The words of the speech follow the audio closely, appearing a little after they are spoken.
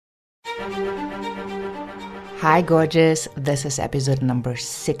Hi, gorgeous. This is episode number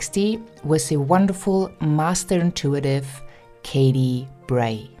 60 with the wonderful Master Intuitive, Katie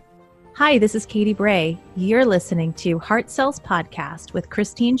Bray. Hi, this is Katie Bray. You're listening to Heart Cells Podcast with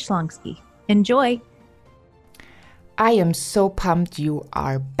Christine Schlonsky. Enjoy. I am so pumped you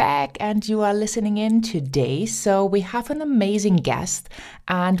are back and you are listening in today. So we have an amazing guest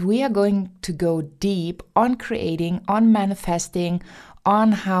and we are going to go deep on creating, on manifesting,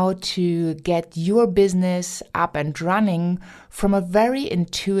 on how to get your business up and running from a very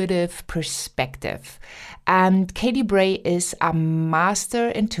intuitive perspective. And Katie Bray is a master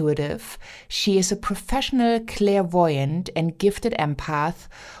intuitive. She is a professional clairvoyant and gifted empath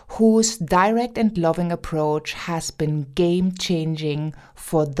whose direct and loving approach has been game-changing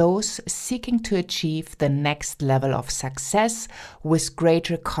for those seeking to achieve the next level of success with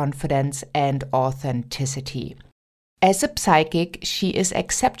greater confidence and authenticity. As a psychic, she is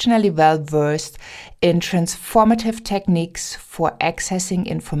exceptionally well-versed in transformative techniques for accessing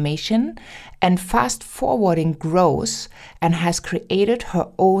information and fast-forwarding growth and has created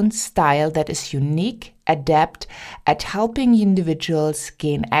her own style that is unique, adept at helping individuals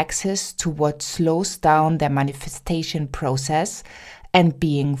gain access to what slows down their manifestation process and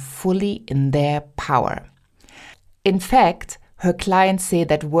being fully in their power. In fact, her clients say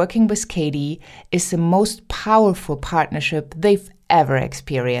that working with Katie is the most powerful partnership they've ever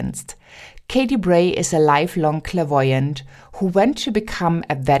experienced. Katie Bray is a lifelong clairvoyant who went to become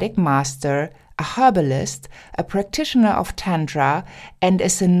a Vedic master, a herbalist, a practitioner of Tantra, and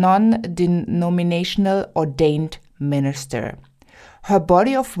is a non-denominational ordained minister. Her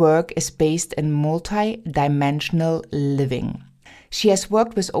body of work is based in multi-dimensional living. She has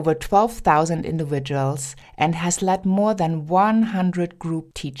worked with over 12,000 individuals and has led more than 100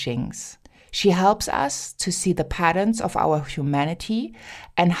 group teachings. She helps us to see the patterns of our humanity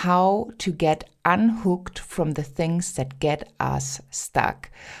and how to get unhooked from the things that get us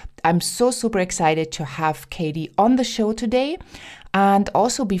stuck. I'm so super excited to have Katie on the show today. And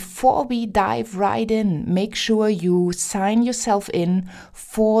also, before we dive right in, make sure you sign yourself in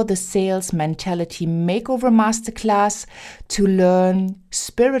for the Sales Mentality Makeover Masterclass to learn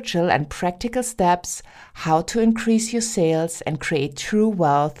spiritual and practical steps, how to increase your sales and create true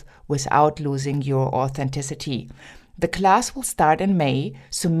wealth without losing your authenticity. The class will start in May,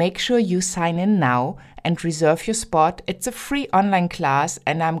 so make sure you sign in now and reserve your spot. It's a free online class,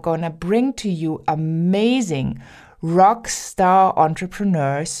 and I'm gonna bring to you amazing rock star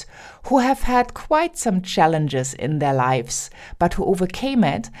entrepreneurs who have had quite some challenges in their lives, but who overcame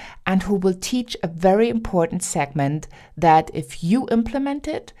it and who will teach a very important segment that if you implement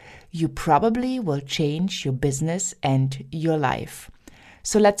it, you probably will change your business and your life.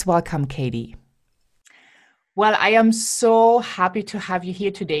 So let's welcome Katie. Well, I am so happy to have you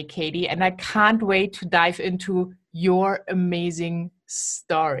here today, Katie, and I can't wait to dive into your amazing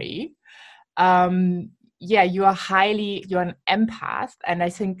story. You're an empath, and I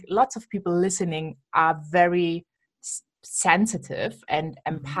think lots of people listening are very sensitive and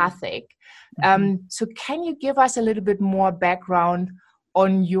empathic. So can you give us a little bit more background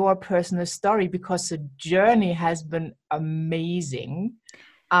on your personal story? Because the journey has been amazing.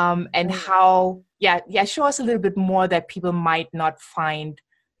 Show us a little bit more that people might not find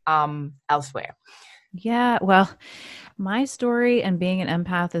elsewhere. Yeah, well, my story and being an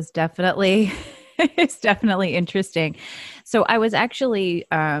empath is definitely it's definitely interesting. So I was actually,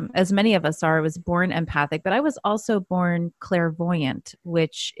 as many of us are, I was born empathic, but I was also born clairvoyant,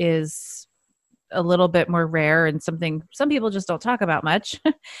 which is a little bit more rare and something some people just don't talk about much.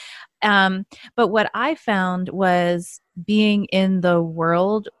 But what I found was being in the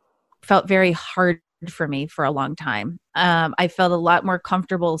world felt very hard for me for a long time. I felt a lot more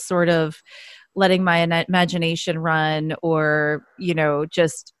comfortable sort of letting my imagination run or,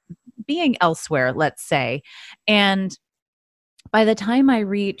 just being elsewhere, let's say. And by the time I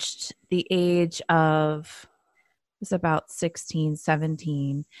reached the age of, it was about 16,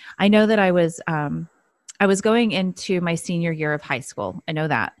 17, I know that I was going into my senior year of high school. I know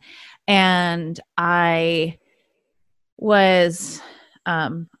that. And I was,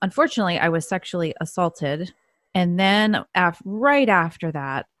 unfortunately, I was sexually assaulted. And then right after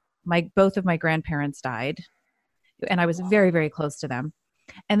that, both of my grandparents died. And I was very, very close to them.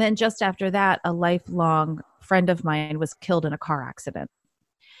 And then just after that, a lifelong friend of mine was killed in a car accident.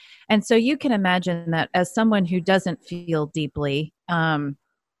 And so you can imagine that as someone who doesn't feel deeply,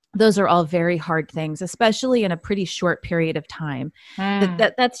 those are all very hard things, especially in a pretty short period of time.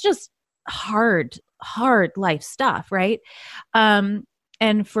 That's just hard life stuff, right? And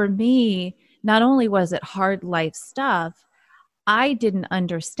for me, not only was it hard life stuff, I didn't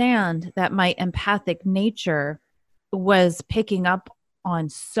understand that my empathic nature was picking up on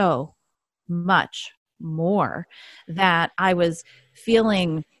so much more, that I was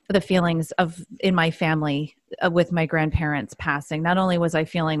feeling the feelings of in my family with my grandparents passing. Not only was I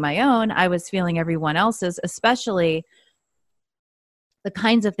feeling my own, I was feeling everyone else's, especially the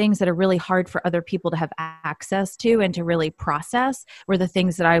kinds of things that are really hard for other people to have access to and to really process were the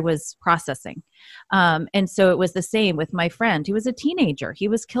things that I was processing. And so it was the same with my friend. He was a teenager. He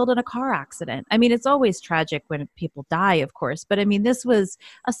was killed in a car accident. I mean, it's always tragic when people die, of course, but I mean, this was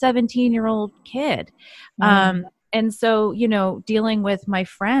a 17-year-old kid. And so, dealing with my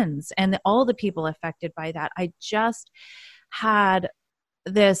friends and all the people affected by that, I just had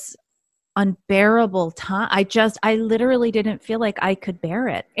this unbearable time. I literally didn't feel like I could bear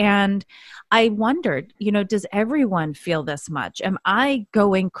it. And I wondered, does everyone feel this much? Am I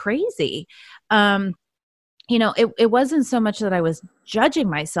going crazy? It wasn't so much that I was judging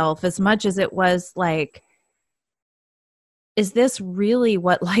myself as much as it was like, is this really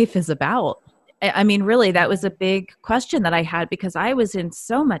what life is about? I mean, really, that was a big question that I had, because I was in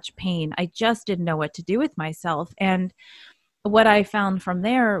so much pain. I just didn't know what to do with myself. And what I found from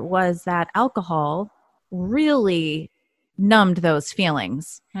there was that alcohol really numbed those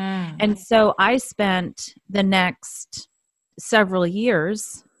feelings. And so I spent the next several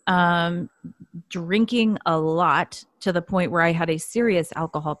years drinking a lot, to the point where I had a serious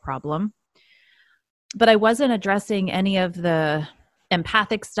alcohol problem. But I wasn't addressing any of the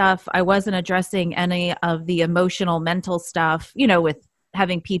empathic stuff. I wasn't addressing any of the emotional, mental stuff, with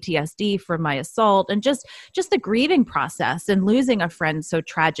having PTSD from my assault, and just the grieving process, and losing a friend so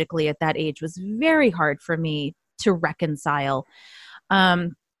tragically at that age was very hard for me to reconcile.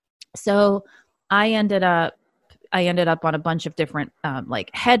 So I ended up on a bunch of different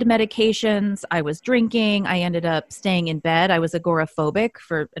like head medications. I was drinking. I ended up staying in bed. I was agoraphobic.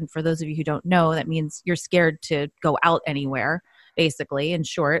 And for those of you who don't know, that means you're scared to go out anywhere, basically, in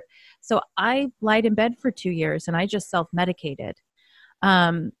short. So I lied in bed for 2 years, and I just self-medicated.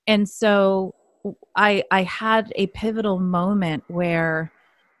 And so I had a pivotal moment where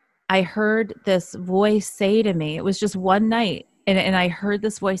I heard this voice say to me, it was just one night, and I heard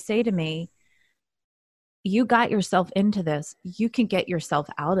this voice say to me, you got yourself into this. You can get yourself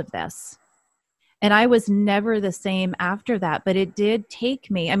out of this. And I was never the same after that, but it did take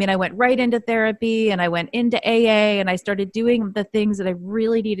me. I mean, I went right into therapy, and I went into AA, and I started doing the things that I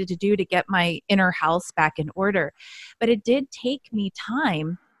really needed to do to get my inner house back in order. But it did take me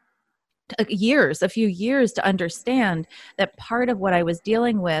time, a few years, to understand that part of what I was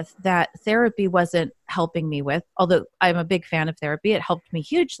dealing with, that therapy wasn't helping me with, although I'm a big fan of therapy, it helped me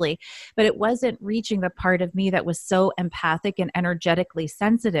hugely, but it wasn't reaching the part of me that was so empathic and energetically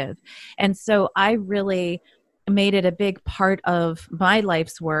sensitive. And so I really made it a big part of my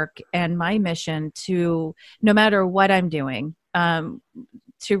life's work and my mission to, no matter what I'm doing,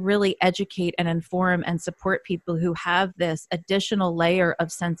 to really educate and inform and support people who have this additional layer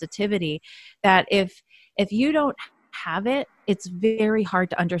of sensitivity, that if you don't have it, it's very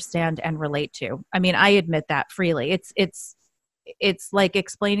hard to understand and relate to. I mean, I admit that freely. It's like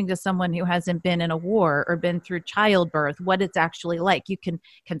explaining to someone who hasn't been in a war or been through childbirth what it's actually like. You can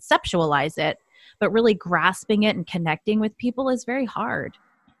conceptualize it, but really grasping it and connecting with people is very hard.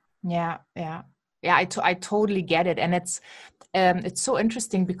 Yeah. I totally get it. And it's so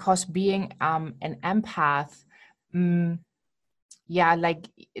interesting, because being an empath, like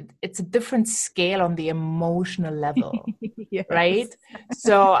it's a different scale on the emotional level. Yes. Right?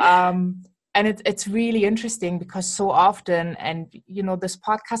 So and it's really interesting, because so often, and this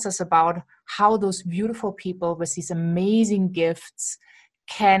podcast is about how those beautiful people with these amazing gifts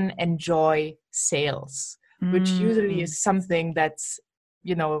can enjoy sales, which usually is something that's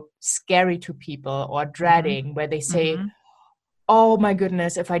scary to people, or dreading, where they say, oh my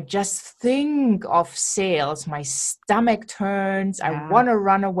goodness, if I just think of sales, my stomach turns. Yeah. I want to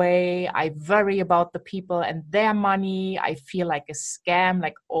run away. I worry about the people and their money. I feel like a scam,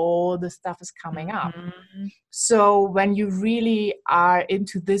 like all the stuff is coming up. So when you really are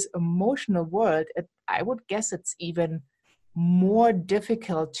into this emotional world, I would guess it's even more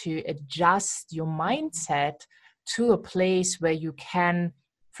difficult to adjust your mindset to a place where you can,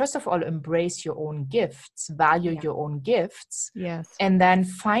 first of all, embrace your own gifts, value your own gifts. Yes. And then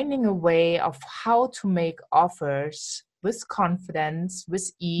finding a way of how to make offers with confidence,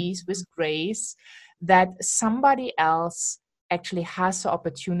 with ease, with grace, that somebody else actually has the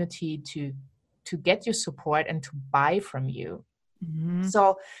opportunity to get your support and to buy from you.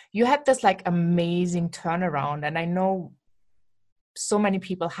 So you had this like amazing turnaround. And I know so many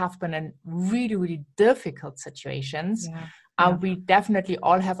people have been in really, really difficult situations. Yeah. We definitely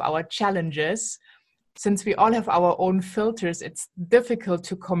all have our challenges. Since we all have our own filters, it's difficult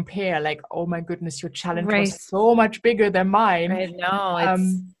to compare, like, oh my goodness, your challenge Right. was so much bigger than mine. Right. No, it's,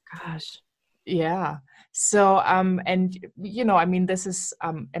 Um, gosh. yeah. So, and I mean, this is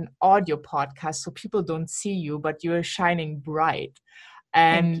an audio podcast, so people don't see you, but you're shining bright.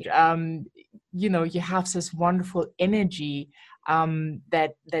 Thank And, you. you have this wonderful energy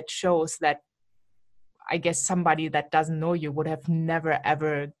that shows that, I guess, somebody that doesn't know you would have never,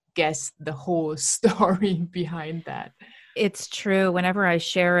 ever guessed the whole story behind that. It's true. Whenever I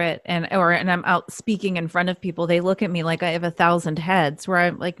share it and I'm out speaking in front of people, they look at me like I have 1,000 heads, where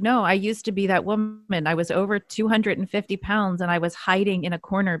I'm like, no, I used to be that woman. I was over 250 pounds and I was hiding in a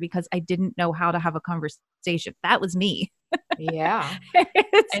corner because I didn't know how to have a conversation. That was me. Yeah.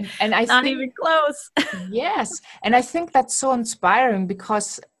 It's And I not think, even close. yes. And I think that's so inspiring,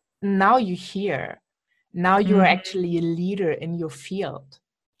 because now you're here. Now you are Mhm. actually a leader in your field,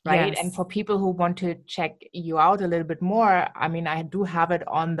 right? And Yes. for people who want to check you out a little bit more, I mean, I do have it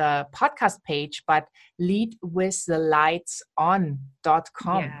on the podcast page, but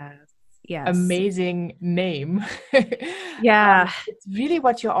leadwiththelightson.com. Yes. Yes. Amazing name. Yeah. It's really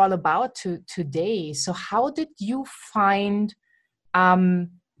what you're all about today. So how did you find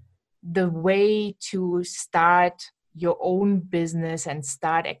the way to start your own business and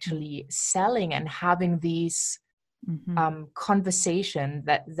start actually selling and having these Mhm. conversation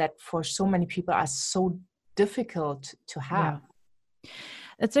that for so many people are so difficult to Yeah. have?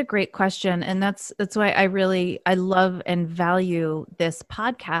 That's a great question. And that's why I love and value this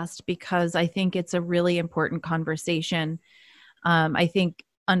podcast, because I think it's a really important conversation. I think,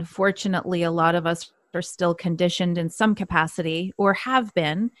 unfortunately, a lot of us are still conditioned in some capacity, or have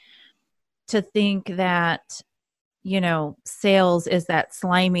been, to think that, sales is that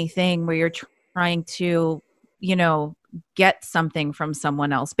slimy thing where you're trying to, you know, get something from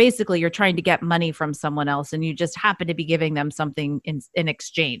someone else. Basically, you're trying to get money from someone else and you just happen to be giving them something in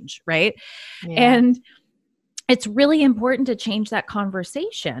exchange, right? Yeah. And it's really important to change that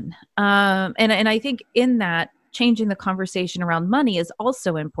conversation. And I think in that, changing the conversation around money is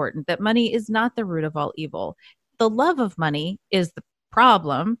also important, that money is not the root of all evil. The love of money is the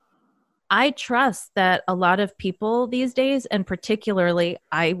problem. I trust that a lot of people these days, and particularly,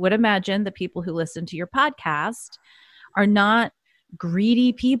 I would imagine the people who listen to your podcast, are not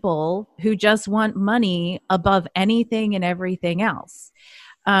greedy people who just want money above anything and everything else.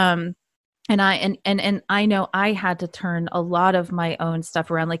 Um, and I know I had to turn a lot of my own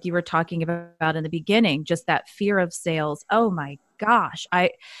stuff around, like you were talking about in the beginning, just that fear of sales. Oh my gosh, I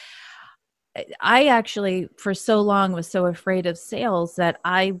actually, for so long, was so afraid of sales that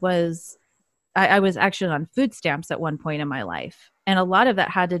I was actually on food stamps at one point in my life. And a lot of that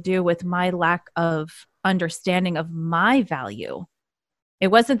had to do with my lack of understanding of my value. It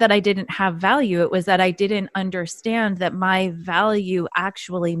wasn't that I didn't have value. It was that I didn't understand that my value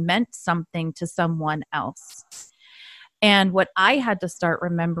actually meant something to someone else. And what I had to start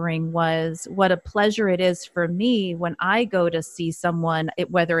remembering was what a pleasure it is for me when I go to see someone,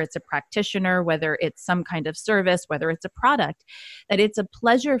 whether it's a practitioner, whether it's some kind of service, whether it's a product, that it's a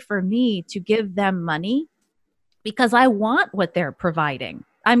pleasure for me to give them money because I want what they're providing.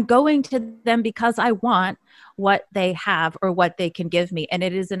 I'm going to them because I want what they have or what they can give me. And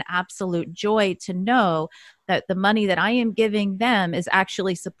it is an absolute joy to know that the money that I am giving them is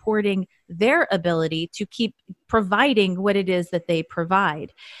actually supporting their ability to keep providing what it is that they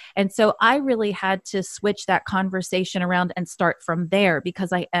provide. And so I really had to switch that conversation around and start from there,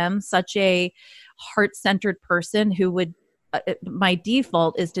 because I am such a heart-centered person who would my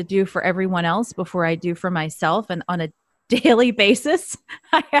default is to do for everyone else before I do for myself. And on a daily basis,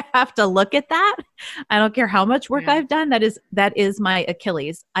 I have to look at that. I don't care how much work I've done. That is my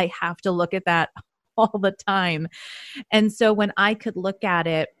Achilles. I have to look at that all the time. And so when I could look at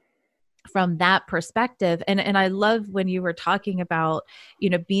it from that perspective, and I love when you were talking about,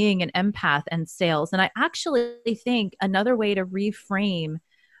 being an empath and sales. And I actually think another way to reframe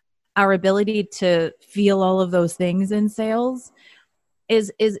our ability to feel all of those things in sales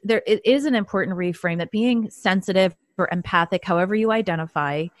is there, it is an important reframe that being sensitive or empathic, however you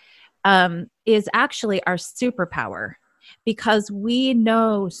identify, is actually our superpower, because we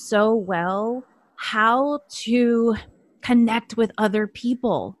know so well how to connect with other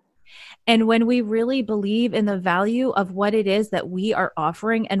people. And when we really believe in the value of what it is that we are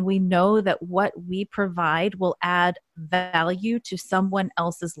offering, and we know that what we provide will add value to someone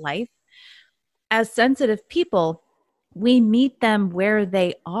else's life, as sensitive people, we meet them where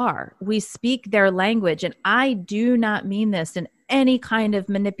they are. We speak their language. And I do not mean this in any kind of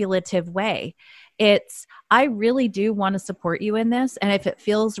manipulative way. It's, I really do want to support you in this. And if it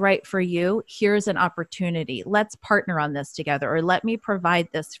feels right for you, here's an opportunity. Let's partner on this together, or let me provide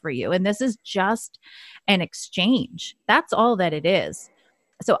this for you. And this is just an exchange. That's all that it is.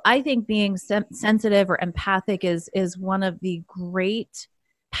 So I think being sensitive or empathic is one of the great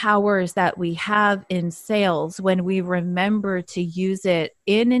powers that we have in sales when we remember to use it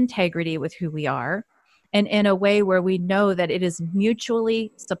in integrity with who we are, and in a way where we know that it is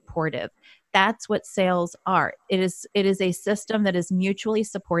mutually supportive. That's what sales are. It is a system that is mutually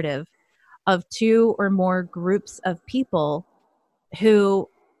supportive of two or more groups of people who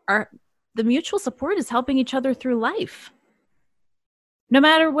are, the mutual support is helping each other through life. No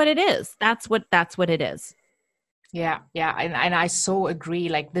matter what it is. That's what it is. Yeah, yeah, and I so agree.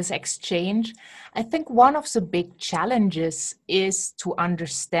 Like this exchange, I think one of the big challenges is to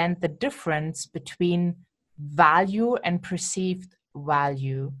understand the difference between value and perceived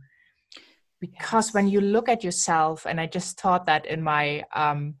value. Because when you look at yourself, and I just taught that in my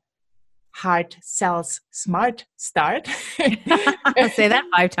Heart Sells Smart Start. Say that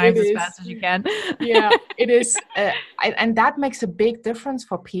 5 times as fast as you can. Yeah, it is. And that makes a big difference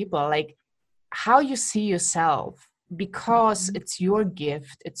for people, like how you see yourself, because it's your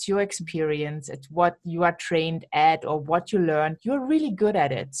gift, it's your experience, it's what you are trained at or what you learned. You're really good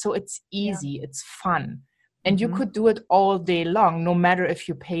at it. So it's easy, it's fun. And you could do it all day long, no matter if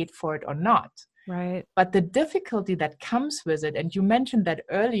you paid for it or not. Right. But the difficulty that comes with it, and you mentioned that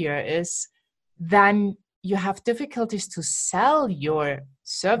earlier, is then you have difficulties to sell your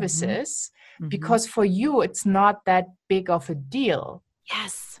services because for you, it's not that big of a deal.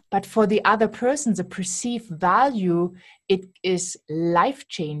 Yes. But for the other person, the perceived value, it is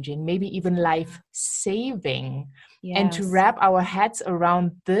life-changing, maybe even life-saving. Yes. And to wrap our heads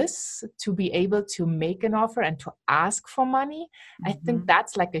around this, to be able to make an offer and to ask for money, I think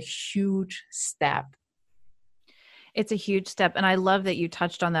that's like a huge step. It's a huge step. And I love that you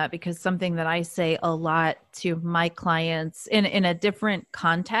touched on that, because something that I say a lot to my clients in a different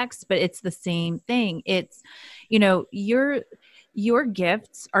context, but it's the same thing. It's, your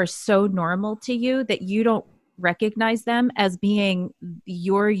gifts are so normal to you that you don't recognize them as being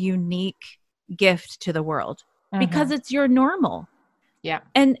your unique gift to the world, because it's your normal. Yeah.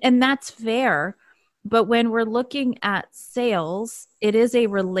 And that's fair. But when we're looking at sales, it is a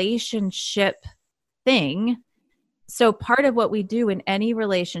relationship thing. So part of what we do in any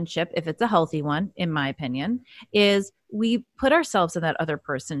relationship, if it's a healthy one, in my opinion, is we put ourselves in that other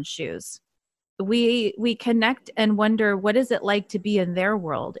person's shoes. We connect and wonder, what is it like to be in their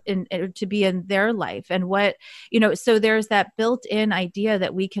world and to be in their life, and what, so there's that built-in idea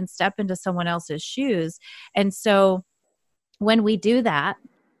that we can step into someone else's shoes. And so when we do that,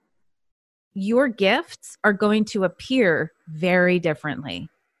 your gifts are going to appear very differently.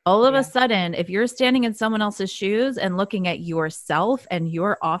 All of a sudden, if you're standing in someone else's shoes and looking at yourself and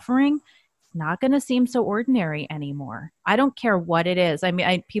your offering, it's not going to seem so ordinary anymore. I don't care what it is. I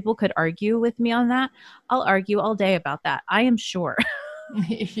mean, people could argue with me on that. I'll argue all day about that, I am sure.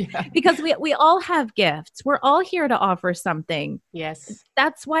 Because we all have gifts. We're all here to offer something. Yes.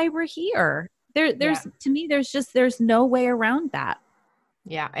 That's why we're here. To me, there's no way around that.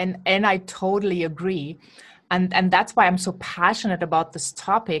 Yeah. And I totally agree. And that's why I'm so passionate about this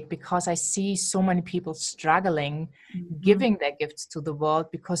topic, because I see so many people struggling giving their gifts to the world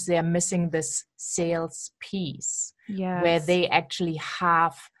because they are missing this sales piece, where they actually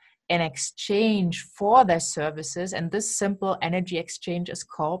have an exchange for their services. And this simple energy exchange is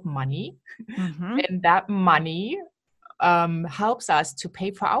called money. And that money helps us to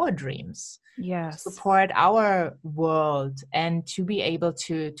pay for our dreams. Yes. Support our world, and to be able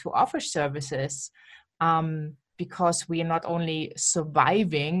to offer services. Because we are not only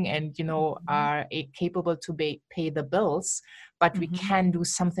surviving and, are capable to pay the bills, but we can do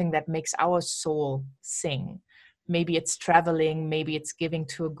something that makes our soul sing. Maybe it's traveling, maybe it's giving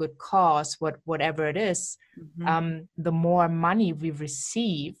to a good cause, whatever it is. The more money we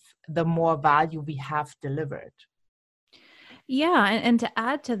receive, the more value we have delivered. Yeah. And to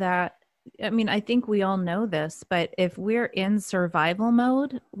add to that, I mean, I think we all know this, but if we're in survival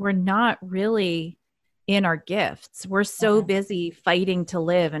mode, we're not really in our gifts. We're so busy fighting to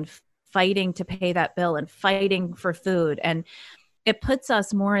live and fighting to pay that bill and fighting for food. And it puts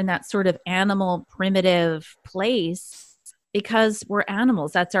us more in that sort of animal primitive place, because we're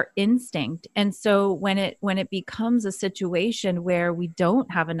animals. That's our instinct. And so when it becomes a situation where we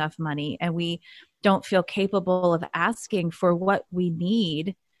don't have enough money and we don't feel capable of asking for what we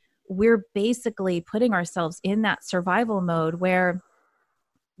need, we're basically putting ourselves in that survival mode where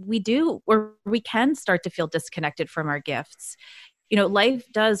we can start to feel disconnected from our gifts. life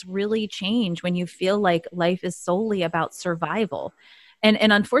does really change when you feel like life is solely about survival. And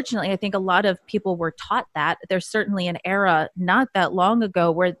unfortunately, I think a lot of people were taught that. There's certainly an era not that long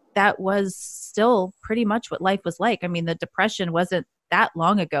ago where that was still pretty much what life was like. I mean, the Depression wasn't that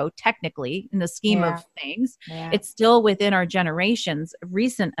long ago, technically, in the scheme Yeah. of things. Yeah. It's still within our generations,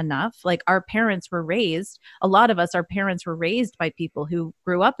 recent enough. Like our parents were raised, a lot of us, our parents were raised by people who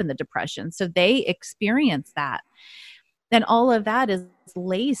grew up in the Depression. So they experienced that. And all of that is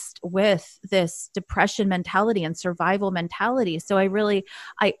laced with this depression mentality and survival mentality. So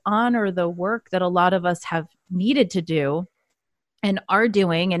I honor the work that a lot of us have needed to do and are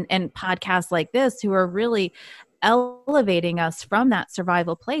doing, and podcasts like this who are really elevating us from that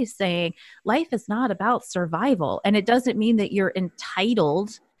survival place, saying life is not about survival. And it doesn't mean that you're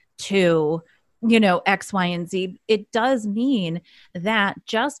entitled to X, Y, and Z. It does mean that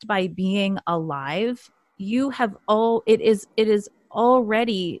just by being alive, it is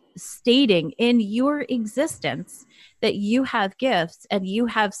already stating in your existence that you have gifts and you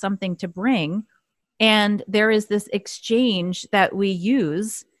have something to bring. And there is this exchange that we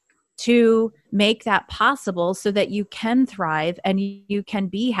use to make that possible so that you can thrive and you can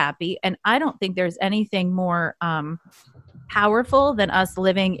be happy. And I don't think there's anything more powerful than us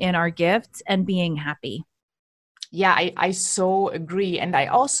living in our gifts and being happy. Yeah, I so agree. And I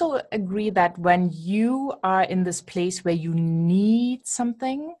also agree that when you are in this place where you need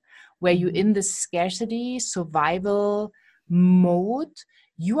something, where you're in this scarcity, survival mode,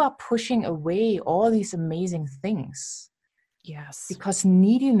 you are pushing away all these amazing things. Yes. Because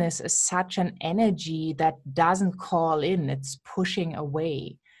neediness is such an energy that doesn't call in, it's pushing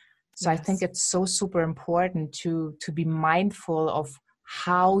away. So I think it's so super important to be mindful of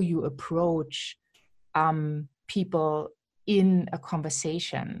how you approach people in a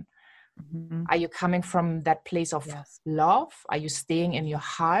conversation. Mm-hmm. Are you coming from that place of love? Are you staying in your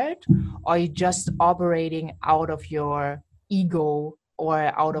heart? Or are you just operating out of your ego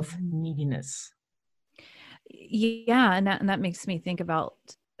or out of neediness? Yeah, and that makes me think about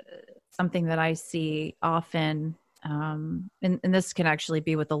something that I see often, and this can actually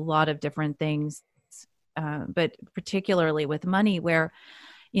be with a lot of different things, but particularly with money, where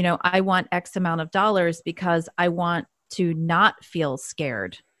I want X amount of dollars because I want to not feel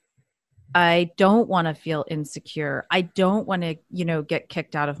scared. I don't want to feel insecure. I don't want to, get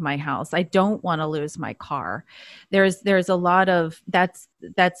kicked out of my house. I don't want to lose my car. There's a lot of that's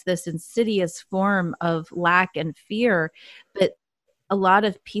this insidious form of lack and fear, but a lot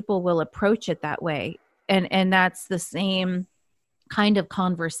of people will approach it that way. And that's the same kind of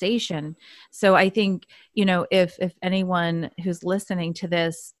conversation. So I think, if anyone who's listening to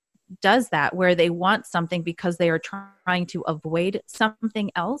this does that, where they want something because they are trying to avoid something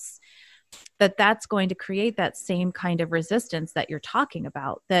else, that's going to create that same kind of resistance that you're talking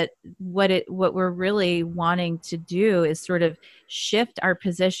about. That what we're really wanting to do is sort of shift our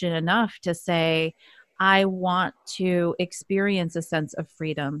position enough to say, I want to experience a sense of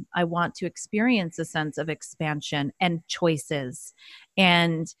freedom. I want to experience a sense of expansion and choices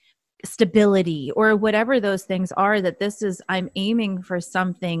and stability, or whatever those things are. I'm aiming for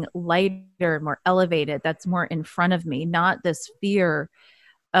something lighter, more elevated, that's more in front of me, not this fear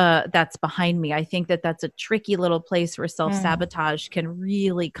that's behind me. I think that's a tricky little place where self-sabotage can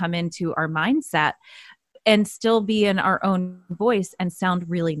really come into our mindset and still be in our own voice and sound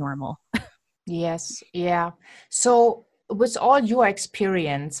really normal. Yes. Yeah. So with all your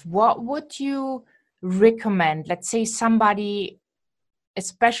experience, what would you recommend? Let's say somebody,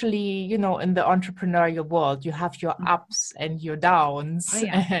 especially, in the entrepreneurial world, you have your ups and your downs. Oh,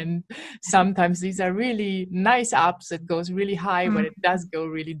 yeah. And sometimes these are really nice ups. It goes really high, but it does go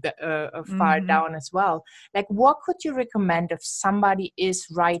really far down as well. Like, what could you recommend if somebody is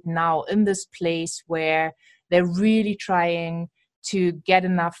right now in this place where they're really trying to get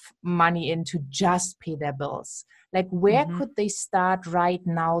enough money in to just pay their bills? Like, where could they start right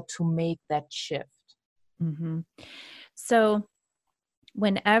now to make that shift? So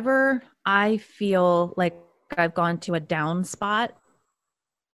whenever I feel like I've gone to a down spot,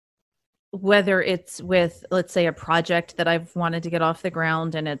 whether it's with, let's say, a project that I've wanted to get off the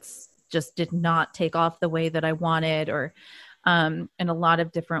ground and it's just did not take off the way that I wanted, or in a lot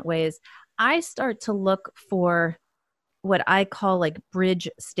of different ways, I start to look for what I call like bridge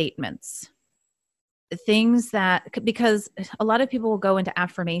statements. Things that, because a lot of people will go into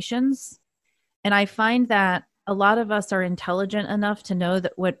affirmations, and I find that a lot of us are intelligent enough to know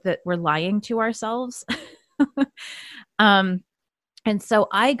that we're lying to ourselves. And so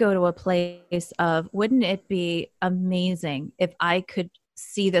I go to a place of, wouldn't it be amazing if I could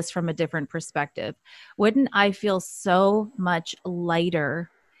see this from a different perspective. Wouldn't I feel so much lighter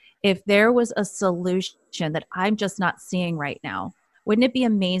if there was a solution that I'm just not seeing right now? Wouldn't it be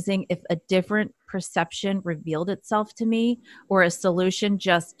amazing if a different perception revealed itself to me, or a solution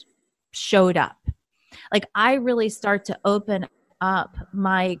just showed up? Like, I really start to open up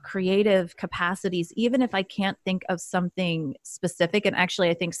my creative capacities, even if I can't think of something specific. And actually,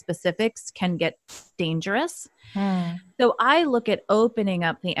 I think specifics can get dangerous. So I look at opening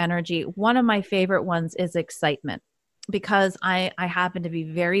up the energy. One of my favorite ones is excitement, because I happen to be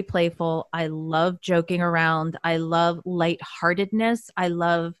very playful. I love joking around. I love lightheartedness. I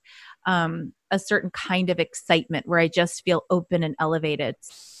love a certain kind of excitement where I just feel open and elevated.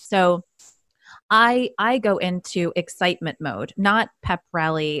 So I go into excitement mode, not pep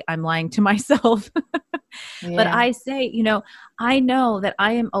rally. I'm lying to myself. But Yeah. I say, I know that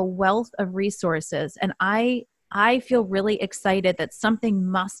I am a wealth of resources, and I feel really excited that something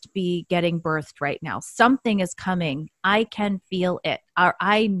must be getting birthed right now. Something is coming. I can feel it. Or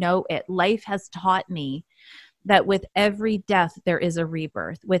I know it. Life has taught me that with every death, there is a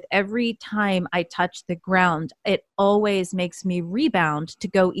rebirth. With every time I touch the ground, it always makes me rebound to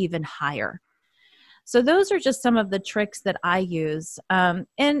go even higher. So those are just some of the tricks that I use.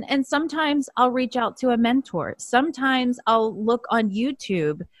 And sometimes I'll reach out to a mentor. Sometimes I'll look on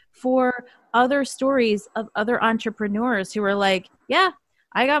YouTube for other stories of other entrepreneurs who are like, yeah,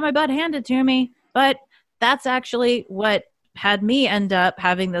 I got my butt handed to me, but that's actually what had me end up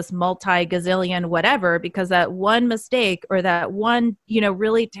having this multi-gazillion whatever, because that one mistake or that one,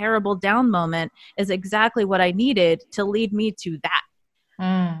 really terrible down moment is exactly what I needed to lead me to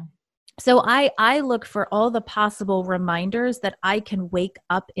that. So I look for all the possible reminders that I can wake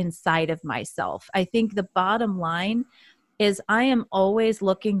up inside of myself. I think the bottom line is I am always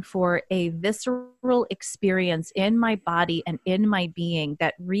looking for a visceral experience in my body and in my being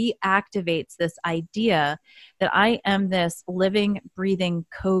that reactivates this idea that I am this living, breathing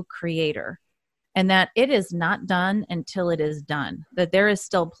co-creator, and that it is not done until it is done, that there is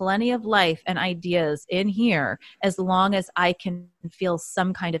still plenty of life and ideas in here as long as I can feel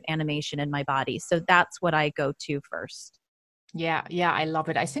some kind of animation in my body. So that's what I go to first. Yeah, I love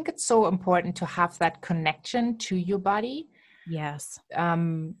it. I think it's so important to have that connection to your body. Yes.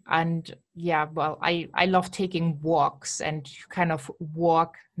 And yeah, well, I love taking walks and kind of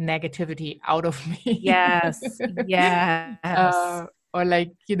walk negativity out of me. Yes. Yes. Or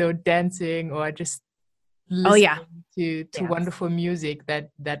like, dancing or just Oh yeah. listening to Yes. wonderful music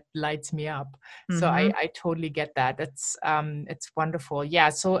that lights me up. So Mhm. I totally get that. It's wonderful. Yeah.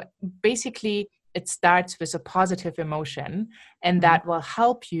 So basically it starts with a positive emotion, and Mhm. that will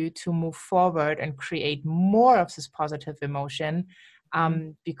help you to move forward and create more of this positive emotion,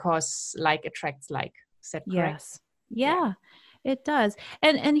 because like attracts like. Is that correct? Yes. Yeah, it does.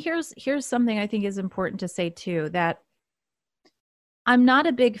 And here's something I think is important to say too, that I'm not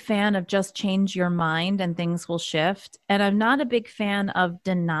a big fan of just change your mind and things will shift. And I'm not a big fan of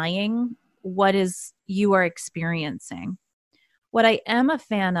denying what is you are experiencing. What I am a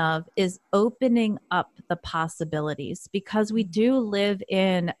fan of is opening up the possibilities, because we do live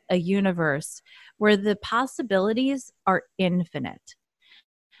in a universe where the possibilities are infinite.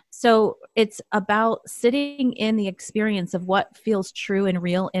 So it's about sitting in the experience of what feels true and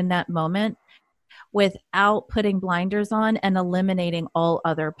real in that moment without putting blinders on and eliminating all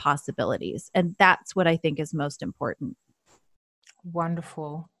other possibilities. And that's what I think is most important.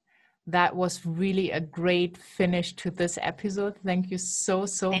 Wonderful. That was really a great finish to this episode. Thank you so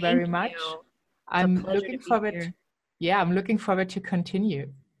Thank very much. you. It's a I'm pleasure to looking be forward. here. Yeah, I'm looking forward to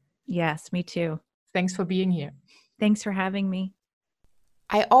continue. Yes, me too. Thanks for being here. Thanks for having me.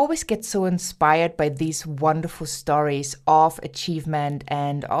 I always get so inspired by these wonderful stories of achievement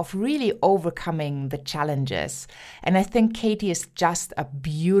and of really overcoming the challenges. And I think Katie is just a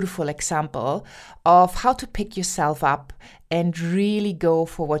beautiful example of how to pick yourself up and really go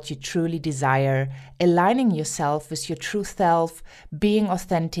for what you truly desire, aligning yourself with your true self, being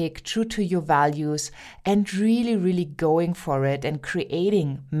authentic, true to your values, and really going for it and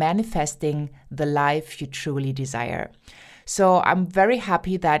creating, manifesting the life you truly desire. So I'm very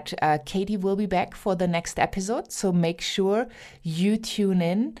happy that Katie will be back for the next episode. So make sure you tune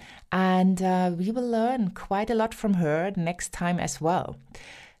in, and we will learn quite a lot from her next time as well.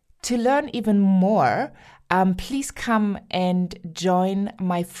 To learn even more, please come and join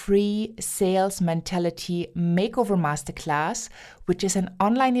my free Sales Mentality Makeover Masterclass, which is an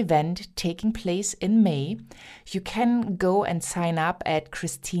online event taking place in May. You can go and sign up at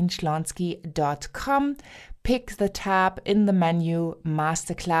christineschlonski.com. pick the tab in the menu,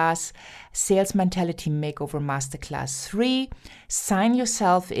 Masterclass, Sales Mentality Makeover Masterclass 3, sign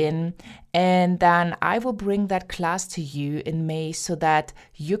yourself in, and then I will bring that class to you in May so that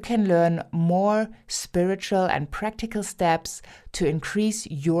you can learn more spiritual and practical steps to increase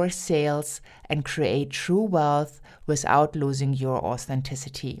your sales and create true wealth without losing your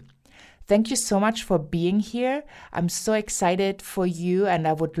authenticity. Thank you so much for being here. I'm so excited for you, and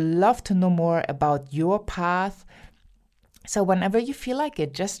I would love to know more about your path. So whenever you feel like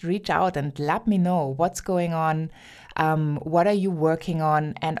it, just reach out and let me know what's going on. What are you working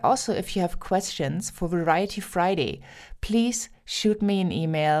on? And also, if you have questions for Variety Friday, please shoot me an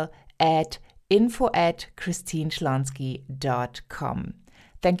email at info@christineschlonski.com.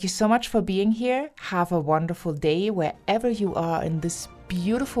 Thank you so much for being here. Have a wonderful day wherever you are in this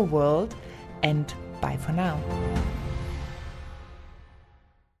beautiful world, and bye for now.